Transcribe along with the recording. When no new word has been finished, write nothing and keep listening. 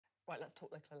Right, let's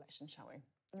talk local elections, shall we?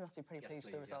 You must be pretty pleased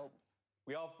with the result. Yeah.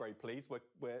 We are very pleased.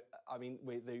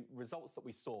 The results that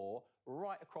we saw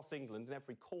right across England, in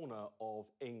every corner of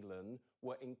England,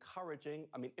 were encouraging.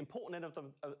 Important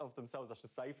of themselves, I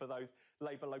should say, for those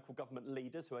Labour local government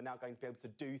leaders who are now going to be able to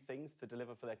do things to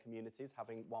deliver for their communities,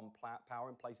 having won power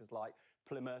in places like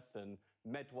Plymouth and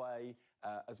Medway,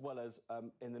 as well as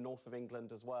in the north of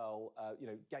England as well.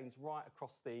 Gains right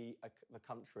across the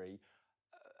country.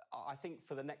 I think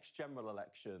for the next general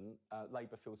election,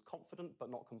 Labour feels confident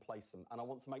but not complacent. And I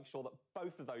want to make sure that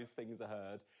both of those things are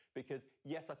heard because,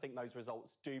 yes, I think those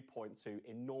results do point to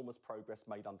enormous progress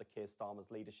made under Keir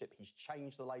Starmer's leadership. He's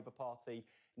changed the Labour Party.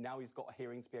 Now he's got a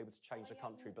hearing to be able to change the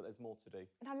country, but there's more to do.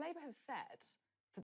 Now, Labour have said